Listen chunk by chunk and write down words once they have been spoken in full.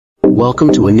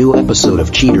Welcome to a new episode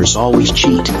of Cheaters Always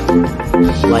Cheat.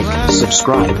 Like,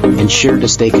 subscribe, and share to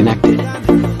stay connected.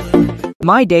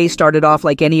 My day started off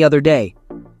like any other day.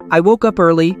 I woke up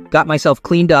early, got myself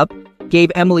cleaned up,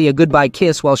 gave Emily a goodbye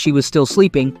kiss while she was still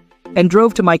sleeping, and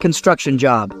drove to my construction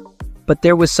job. But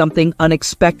there was something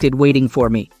unexpected waiting for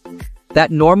me.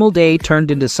 That normal day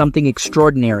turned into something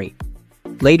extraordinary.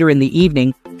 Later in the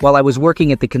evening, while I was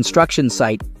working at the construction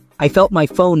site, I felt my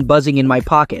phone buzzing in my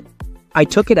pocket. I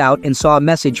took it out and saw a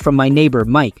message from my neighbor,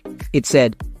 Mike. It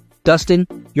said, "Dustin,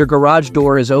 your garage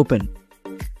door is open."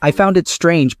 I found it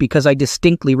strange because I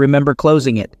distinctly remember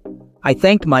closing it. I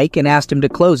thanked Mike and asked him to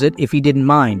close it if he didn't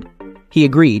mind. He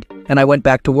agreed, and I went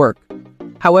back to work.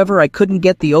 However, I couldn't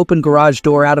get the open garage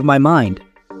door out of my mind.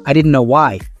 I didn't know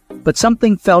why, but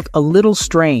something felt a little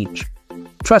strange.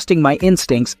 Trusting my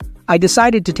instincts, I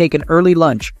decided to take an early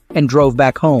lunch and drove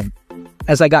back home.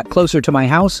 As I got closer to my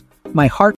house, my heart